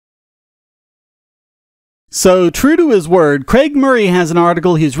So, true to his word, Craig Murray has an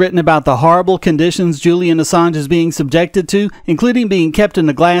article he's written about the horrible conditions Julian Assange is being subjected to, including being kept in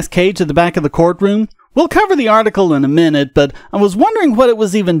a glass cage at the back of the courtroom. We'll cover the article in a minute, but I was wondering what it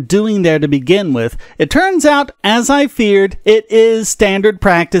was even doing there to begin with. It turns out, as I feared, it is standard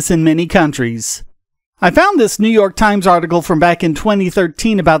practice in many countries. I found this New York Times article from back in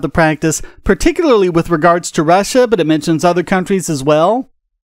 2013 about the practice, particularly with regards to Russia, but it mentions other countries as well.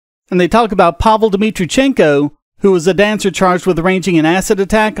 And they talk about Pavel Dmitrichenko, who was a dancer charged with arranging an acid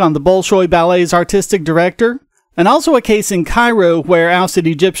attack on the Bolshoi Ballet's artistic director, and also a case in Cairo where ousted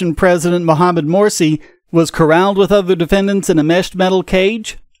Egyptian President Mohamed Morsi was corralled with other defendants in a meshed metal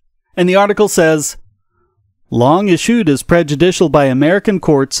cage. And the article says, long eschewed as prejudicial by American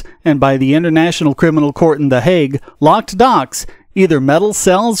courts and by the International Criminal Court in The Hague, locked docks, either metal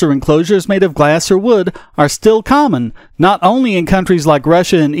cells or enclosures made of glass or wood, are still common, not only in countries like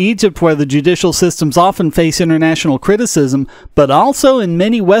Russia and Egypt where the judicial systems often face international criticism, but also in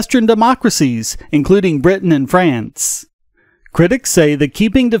many Western democracies, including Britain and France. Critics say that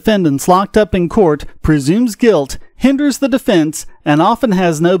keeping defendants locked up in court presumes guilt, hinders the defense, and often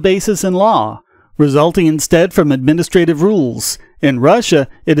has no basis in law, resulting instead from administrative rules. In Russia,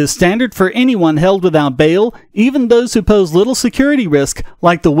 it is standard for anyone held without bail, even those who pose little security risk,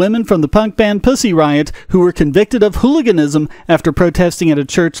 like the women from the punk band Pussy Riot who were convicted of hooliganism after protesting at a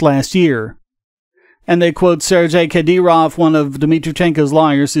church last year. And they quote Sergei Kadyrov, one of Dmitrichenko's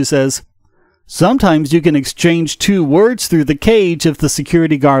lawyers, who says, sometimes you can exchange 2 words through the cage if the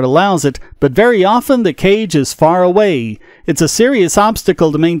security guard allows it, but very often the cage is far away. It's a serious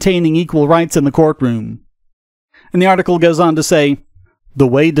obstacle to maintaining equal rights in the courtroom. And the article goes on to say, the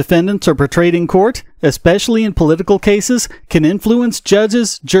way defendants are portrayed in court, especially in political cases, can influence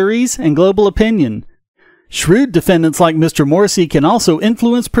judges, juries, and global opinion. Shrewd defendants like Mr. Morsi can also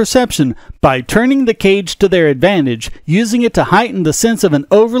influence perception by turning the cage to their advantage, using it to heighten the sense of an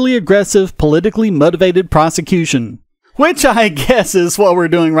overly aggressive, politically motivated prosecution. Which I guess is what we're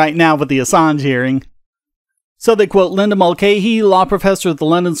doing right now with the Assange hearing. So they quote Linda Mulcahy, law professor at the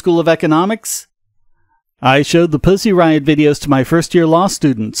London School of Economics. I showed the Pussy Riot videos to my first-year law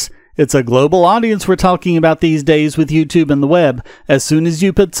students. It's a global audience we're talking about these days with YouTube and the web. As soon as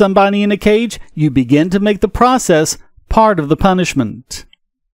you put somebody in a cage, you begin to make the process part of the punishment.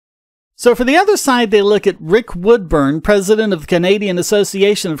 So for the other side, they look at Rick Woodburn, president of the Canadian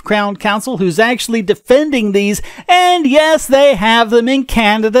Association of Crown Counsel, who's actually defending these, and yes, they have them in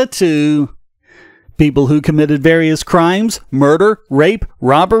Canada too. People who committed various crimes, murder, rape,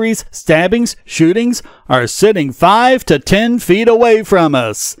 robberies, stabbings, shootings, are sitting 5 to 10 feet away from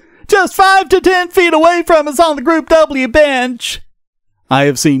us. Just 5 to 10 feet away from us on the Group W bench. I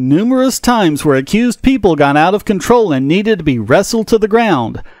have seen numerous times where accused people got out of control and needed to be wrestled to the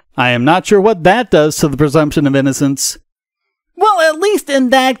ground. I am not sure what that does to the presumption of innocence. Well, at least in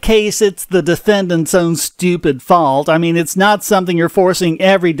that case, it's the defendant's own stupid fault. I mean, it's not something you're forcing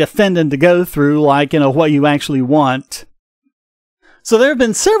every defendant to go through, like, what you actually want. So there have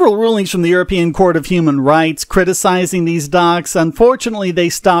been several rulings from the European Court of Human Rights criticizing these docs. Unfortunately, they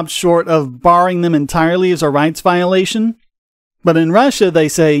stopped short of barring them entirely as a rights violation. But in Russia, they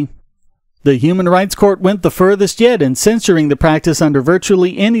say, the Human Rights Court went the furthest yet in censoring the practice under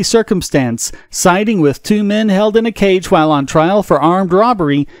virtually any circumstance, siding with 2 men held in a cage while on trial for armed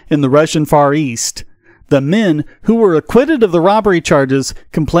robbery in the Russian Far East. The men, who were acquitted of the robbery charges,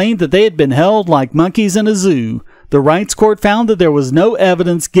 complained that they had been held like monkeys in a zoo. The Rights Court found that there was no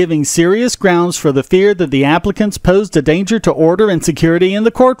evidence giving serious grounds for the fear that the applicants posed a danger to order and security in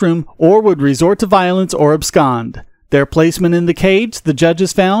the courtroom or would resort to violence or abscond. Their placement in the cage, the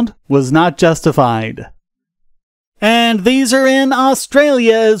judges found, was not justified. And these are in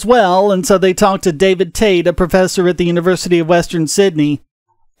Australia as well, and so they talked to David Tate, a professor at the University of Western Sydney.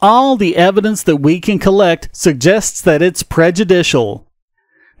 All the evidence that we can collect suggests that it's prejudicial.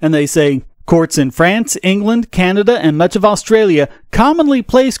 And they say, courts in France, England, Canada, and much of Australia commonly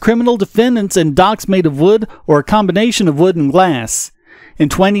place criminal defendants in docks made of wood or a combination of wood and glass. In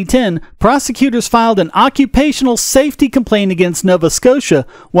 2010, prosecutors filed an occupational safety complaint against Nova Scotia,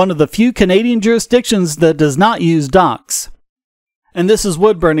 one of the few Canadian jurisdictions that does not use docks. And this is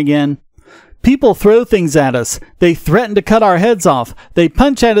Woodburn again. People throw things at us. They threaten to cut our heads off. They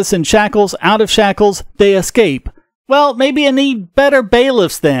punch at us in shackles, out of shackles. They escape. Well, maybe I need better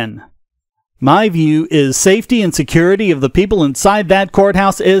bailiffs then. My view is safety and security of the people inside that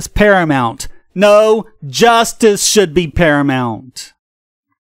courthouse is paramount. No, justice should be paramount.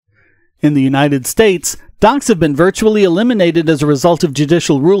 In the United States, docks have been virtually eliminated as a result of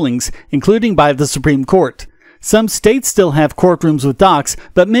judicial rulings, including by the Supreme Court. Some states still have courtrooms with docks,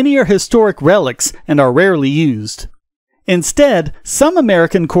 but many are historic relics and are rarely used. Instead, some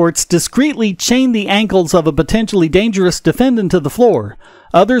American courts discreetly chain the ankles of a potentially dangerous defendant to the floor.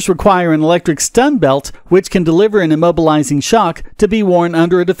 Others require an electric stun belt, which can deliver an immobilizing shock, to be worn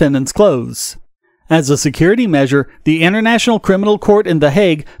under a defendant's clothes. As a security measure, the International Criminal Court in The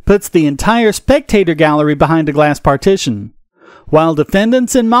Hague puts the entire spectator gallery behind a glass partition. While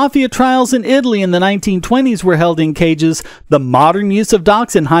defendants in mafia trials in Italy in the 1920s were held in cages, the modern use of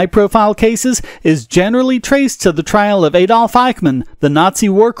docks in high-profile cases is generally traced to the trial of Adolf Eichmann, the Nazi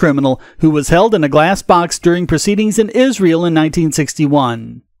war criminal, who was held in a glass box during proceedings in Israel in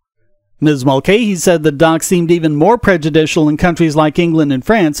 1961. Ms. Mulcahy said the docks seemed even more prejudicial in countries like England and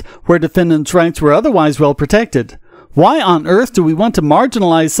France, where defendants' rights were otherwise well protected. Why on earth do we want to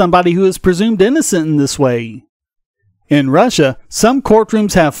marginalize somebody who is presumed innocent in this way? In Russia, some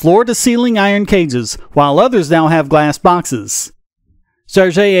courtrooms have floor-to-ceiling iron cages, while others now have glass boxes.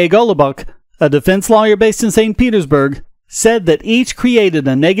 Sergei Golubok, a defense lawyer based in St. Petersburg, said that each created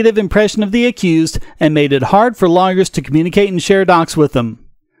a negative impression of the accused and made it hard for lawyers to communicate and share docs with them.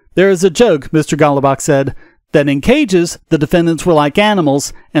 There is a joke, Mr. Golubok said, that in cages, the defendants were like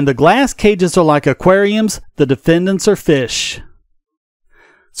animals, and the glass cages are like aquariums, the defendants are fish.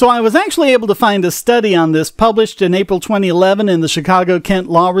 So I was actually able to find a study on this published in April 2011 in the Chicago-Kent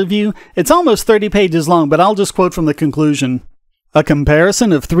Law Review. It's almost 30 pages long, but I'll just quote from the conclusion. A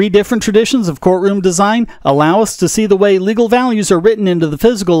comparison of 3 different traditions of courtroom design allow us to see the way legal values are written into the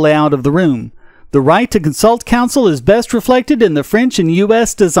physical layout of the room. The right to consult counsel is best reflected in the French and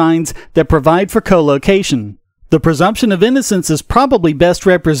U.S. designs that provide for co-location. The presumption of innocence is probably best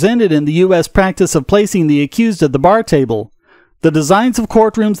represented in the U.S. practice of placing the accused at the bar table. The designs of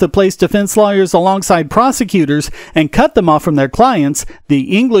courtrooms that place defense lawyers alongside prosecutors and cut them off from their clients,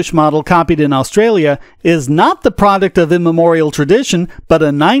 the English model copied in Australia, is not the product of immemorial tradition, but a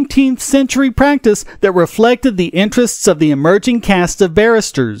 19th century practice that reflected the interests of the emerging caste of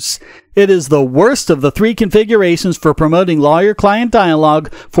barristers. It is the worst of the 3 configurations for promoting lawyer-client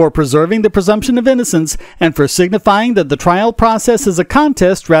dialogue, for preserving the presumption of innocence, and for signifying that the trial process is a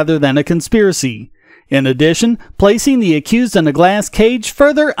contest rather than a conspiracy. In addition, placing the accused in a glass cage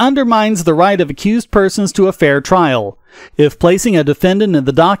further undermines the right of accused persons to a fair trial. If placing a defendant in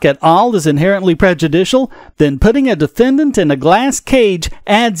the dock at all is inherently prejudicial, then putting a defendant in a glass cage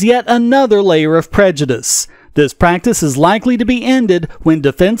adds yet another layer of prejudice. This practice is likely to be ended when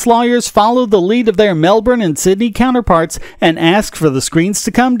defense lawyers follow the lead of their Melbourne and Sydney counterparts and ask for the screens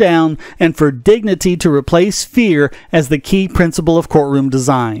to come down and for dignity to replace fear as the key principle of courtroom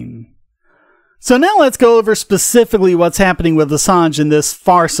design. So now let's go over specifically what's happening with Assange in this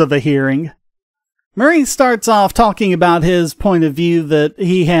farce of a hearing. Murray starts off talking about his point of view that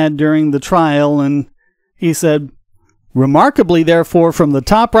he had during the trial, and he said, "Remarkably, therefore, from the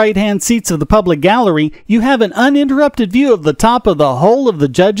top right-hand seats of the public gallery, you have an uninterrupted view of the top of the whole of the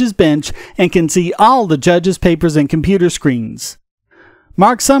judge's bench and can see all the judge's papers and computer screens."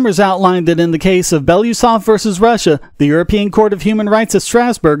 Mark Summers outlined that in the case of Belousov versus Russia, the European Court of Human Rights at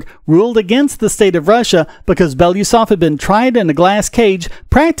Strasbourg ruled against the state of Russia because Belousov had been tried in a glass cage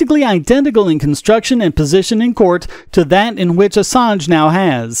practically identical in construction and position in court to that in which Assange now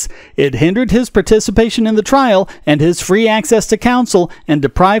has. It hindered his participation in the trial and his free access to counsel and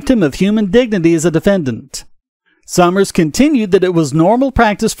deprived him of human dignity as a defendant. Summers continued that it was normal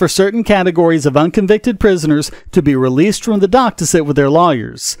practice for certain categories of unconvicted prisoners to be released from the dock to sit with their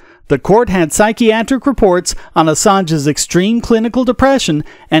lawyers. The court had psychiatric reports on Assange's extreme clinical depression,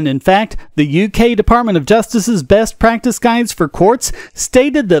 and in fact, the UK Department of Justice's best practice guides for courts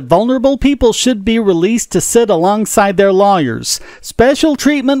stated that vulnerable people should be released to sit alongside their lawyers. Special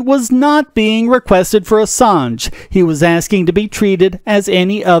treatment was not being requested for Assange. He was asking to be treated as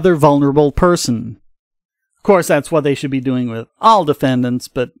any other vulnerable person. Of course, that's what they should be doing with all defendants,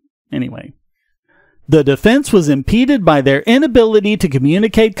 but anyway. The defense was impeded by their inability to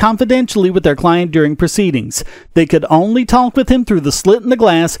communicate confidentially with their client during proceedings. They could only talk with him through the slit in the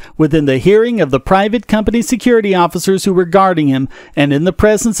glass within the hearing of the private company security officers who were guarding him and in the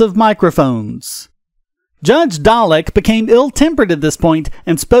presence of microphones. Judge Dalek became ill-tempered at this point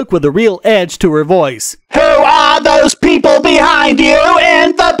and spoke with a real edge to her voice. "Who are those people behind you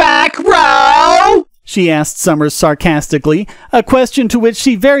in the back row?" she asked Summers sarcastically, a question to which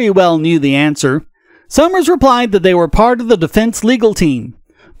she very well knew the answer. Summers replied that they were part of the defense legal team.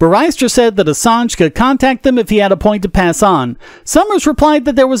 Barreister said that Assange could contact them if he had a point to pass on. Summers replied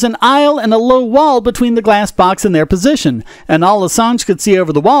that there was an aisle and a low wall between the glass box and their position, and all Assange could see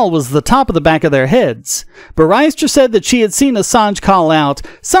over the wall was the top of the back of their heads. Barreister said that she had seen Assange call out.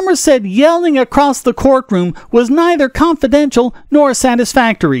 Summers said yelling across the courtroom was neither confidential nor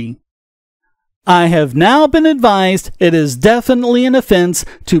satisfactory. I have now been advised it is definitely an offense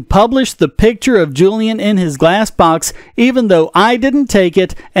to publish the picture of Julian in his glass box, even though I didn't take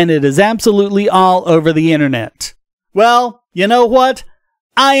it, and it is absolutely all over the internet. Well, you know what?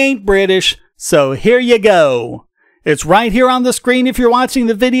 I ain't British, so here you go. It's right here on the screen if you're watching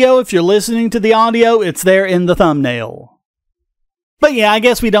the video. If you're listening to the audio, it's there in the thumbnail. But yeah, I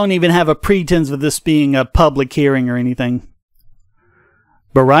guess we don't even have a pretense of this being a public hearing or anything.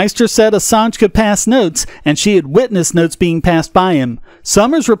 Barreister said Assange could pass notes, and she had witnessed notes being passed by him.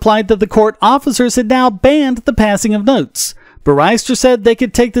 Summers replied that the court officers had now banned the passing of notes. Barreister said they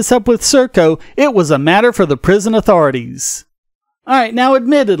could take this up with Serco. It was a matter for the prison authorities. Alright, now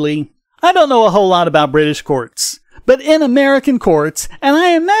admittedly, I don't know a whole lot about British courts. But in American courts, and I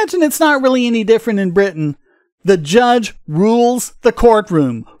imagine it's not really any different in Britain, the judge rules the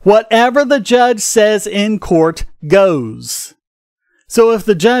courtroom. Whatever the judge says in court goes. So if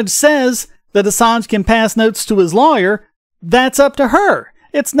the judge says that Assange can pass notes to his lawyer, that's up to her.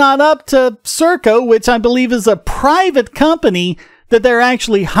 It's not up to Serco, which I believe is a private company that they're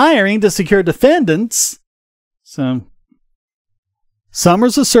actually hiring to secure defendants. So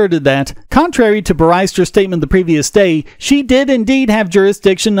Summers asserted that, contrary to Barreister's statement the previous day, she did indeed have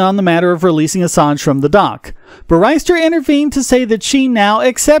jurisdiction on the matter of releasing Assange from the dock. Barreister intervened to say that she now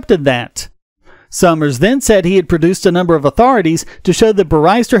accepted that. Summers then said he had produced a number of authorities to show that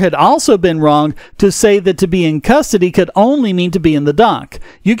Barreister had also been wrong to say that to be in custody could only mean to be in the dock.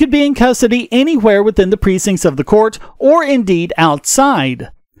 You could be in custody anywhere within the precincts of the court, or indeed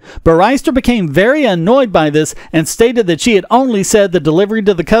outside. Barreister became very annoyed by this and stated that she had only said that delivery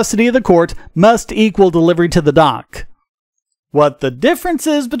to the custody of the court must equal delivery to the dock. What the difference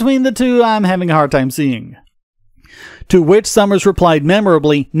is between the two, I'm having a hard time seeing. To which Summers replied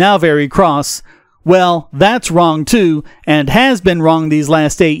memorably, now very cross, well, that's wrong too, and has been wrong these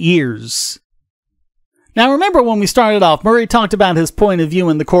last 8 years. Now remember when we started off, Murray talked about his point of view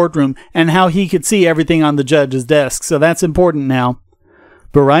in the courtroom and how he could see everything on the judge's desk, so that's important now.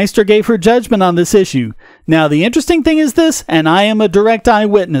 Barreister gave her judgment on this issue. Now the interesting thing is this, and I am a direct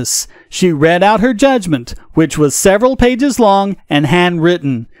eyewitness. She read out her judgment, which was several pages long and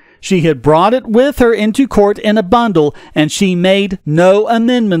handwritten. She had brought it with her into court in a bundle, and she made no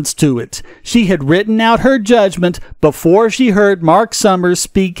amendments to it. She had written out her judgment before she heard Mark Summers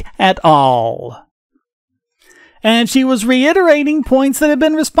speak at all. And she was reiterating points that had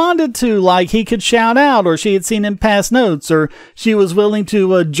been responded to, like he could shout out, or she had seen him pass notes, or she was willing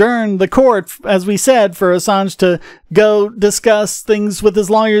to adjourn the court, as we said, for Assange to go discuss things with his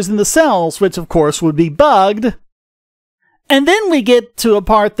lawyers in the cells, which of course would be bugged. And then we get to a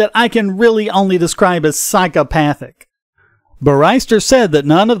part that I can really only describe as psychopathic. Barreister said that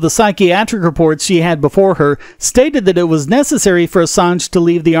none of the psychiatric reports she had before her stated that it was necessary for Assange to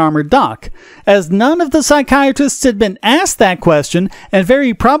leave the armored dock. As none of the psychiatrists had been asked that question, and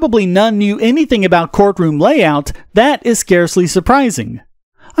very probably none knew anything about courtroom layout, that is scarcely surprising.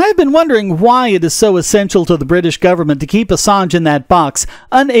 I have been wondering why it is so essential to the British government to keep Assange in that box,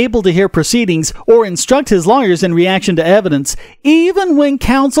 unable to hear proceedings or instruct his lawyers in reaction to evidence, even when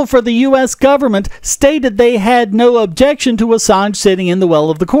counsel for the U.S. government stated they had no objection to Assange sitting in the well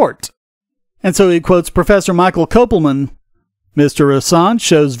of the court. And so he quotes Professor Michael Kopelman, "Mr. Assange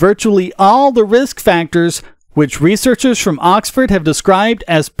shows virtually all the risk factors which researchers from Oxford have described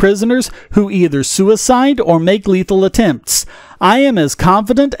as prisoners who either suicide or make lethal attempts. I am as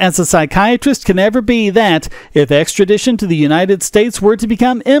confident as a psychiatrist can ever be that, if extradition to the United States were to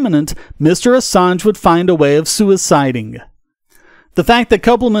become imminent, Mr. Assange would find a way of suiciding." The fact that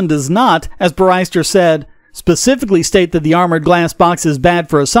Kopelman does not, as Barreister said, specifically state that the armored glass box is bad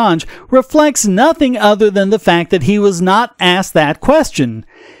for Assange reflects nothing other than the fact that he was not asked that question.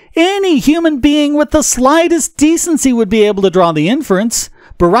 Any human being with the slightest decency would be able to draw the inference.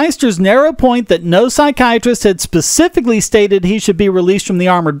 Barreister's narrow point that no psychiatrist had specifically stated he should be released from the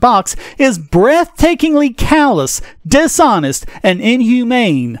armored box is breathtakingly callous, dishonest, and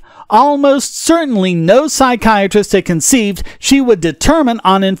inhumane. Almost certainly no psychiatrist had conceived she would determine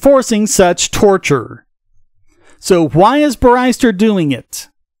on enforcing such torture. So why is Barreister doing it?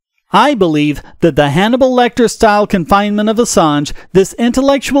 I believe that the Hannibal Lecter-style confinement of Assange, this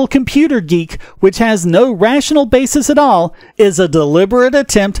intellectual computer geek which has no rational basis at all, is a deliberate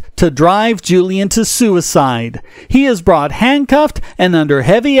attempt to drive Julian to suicide. He is brought handcuffed and under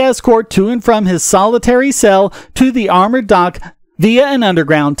heavy escort to and from his solitary cell to the armored dock via an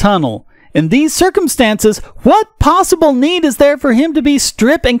underground tunnel. In these circumstances, what possible need is there for him to be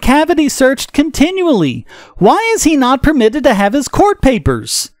strip and cavity searched continually? Why is he not permitted to have his court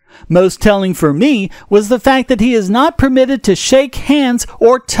papers? Most telling for me was the fact that he is not permitted to shake hands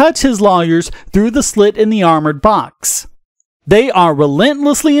or touch his lawyers through the slit in the armored box. They are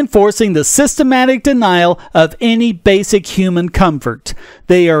relentlessly enforcing the systematic denial of any basic human comfort.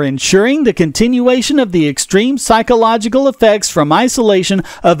 They are ensuring the continuation of the extreme psychological effects from isolation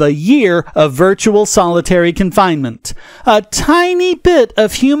of a year of virtual solitary confinement. A tiny bit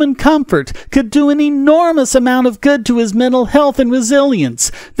of human comfort could do an enormous amount of good to his mental health and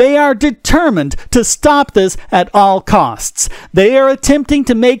resilience. They are determined to stop this at all costs. They are attempting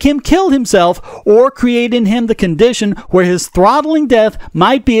to make him kill himself or create in him the condition where his throttling death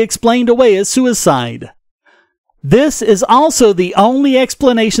might be explained away as suicide. This is also the only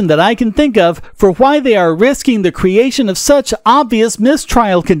explanation that I can think of for why they are risking the creation of such obvious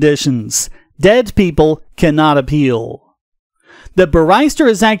mistrial conditions. Dead people cannot appeal. That Barrister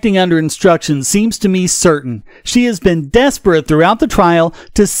is acting under instructions seems to me certain. She has been desperate throughout the trial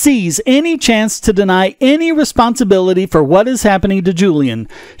to seize any chance to deny any responsibility for what is happening to Julian.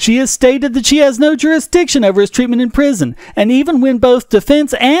 She has stated that she has no jurisdiction over his treatment in prison, and even when both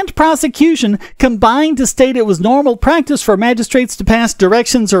defense and prosecution combined to state it was normal practice for magistrates to pass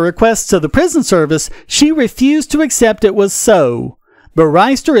directions or requests to the prison service, she refused to accept it was so.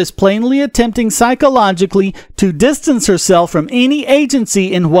 Barrister is plainly attempting psychologically to distance herself from any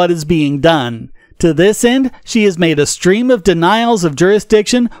agency in what is being done. To this end, she has made a stream of denials of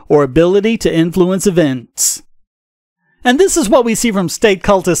jurisdiction or ability to influence events. And this is what we see from state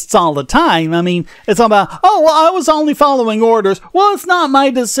cultists all the time. I mean, it's all about, oh, well, I was only following orders. Well, it's not my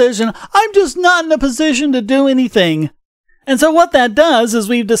decision. I'm just not in a position to do anything. And so what that does, as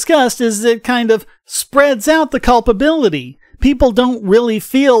we've discussed, is it kind of spreads out the culpability. People don't really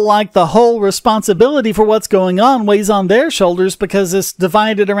feel like the whole responsibility for what's going on weighs on their shoulders because it's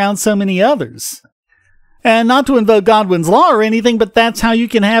divided around so many others. And not to invoke Godwin's law or anything, but that's how you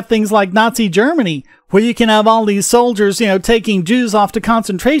can have things like Nazi Germany, where you can have all these soldiers, taking Jews off to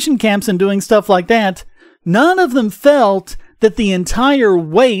concentration camps and doing stuff like that. None of them felt that the entire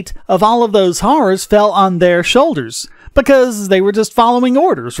weight of all of those horrors fell on their shoulders because they were just following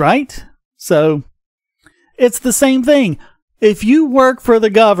orders, right? So it's the same thing. If you work for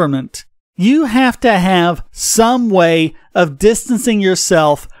the government, you have to have some way of distancing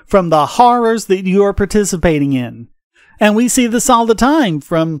yourself from the horrors that you are participating in. And we see this all the time,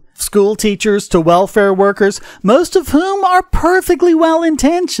 from school teachers to welfare workers, most of whom are perfectly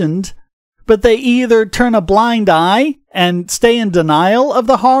well-intentioned, but they either turn a blind eye and stay in denial of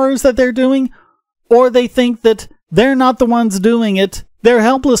the horrors that they're doing, or they think that they're not the ones doing it, they're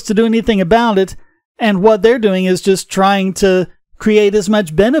helpless to do anything about it, and what they're doing is just trying to create as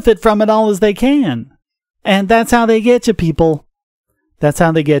much benefit from it all as they can. And that's how they get you, people. That's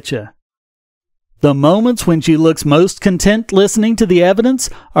how they get you. The moments when she looks most content listening to the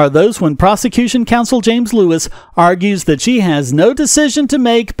evidence are those when prosecution counsel James Lewis argues that she has no decision to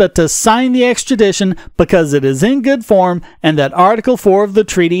make but to sign the extradition because it is in good form and that Article 4 of the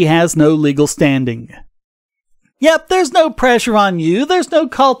treaty has no legal standing. Yep, there's no pressure on you. There's no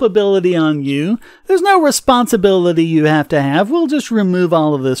culpability on you. There's no responsibility you have to have. We'll just remove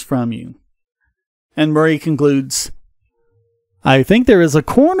all of this from you. And Murray concludes, I think there is a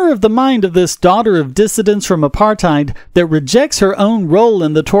corner of the mind of this daughter of dissidents from apartheid that rejects her own role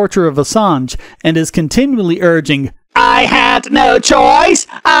in the torture of Assange and is continually urging, I had no choice.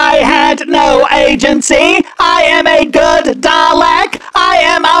 I had no agency. I am a good Dalek. I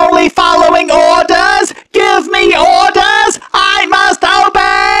am only following orders. Give me orders. I must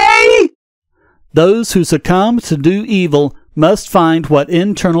obey. Those who succumb to do evil must find what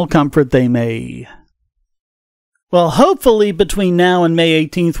internal comfort they may. Well, hopefully between now and May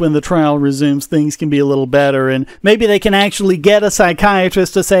 18th, when the trial resumes, things can be a little better, and maybe they can actually get a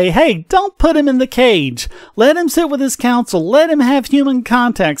psychiatrist to say, hey, don't put him in the cage. Let him sit with his counsel. Let him have human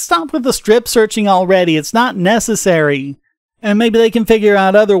contact. Stop with the strip searching already. It's not necessary. And maybe they can figure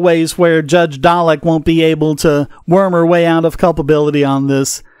out other ways where Judge Dalek won't be able to worm her way out of culpability on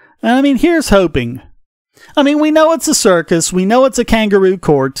this. And I mean, here's hoping. I mean, we know it's a circus. We know it's a kangaroo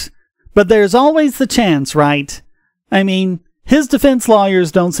court. But there's always the chance, right? I mean, his defense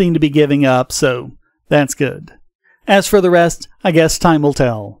lawyers don't seem to be giving up, so that's good. As for the rest, I guess time will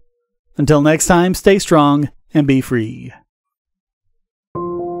tell. Until next time, stay strong and be free.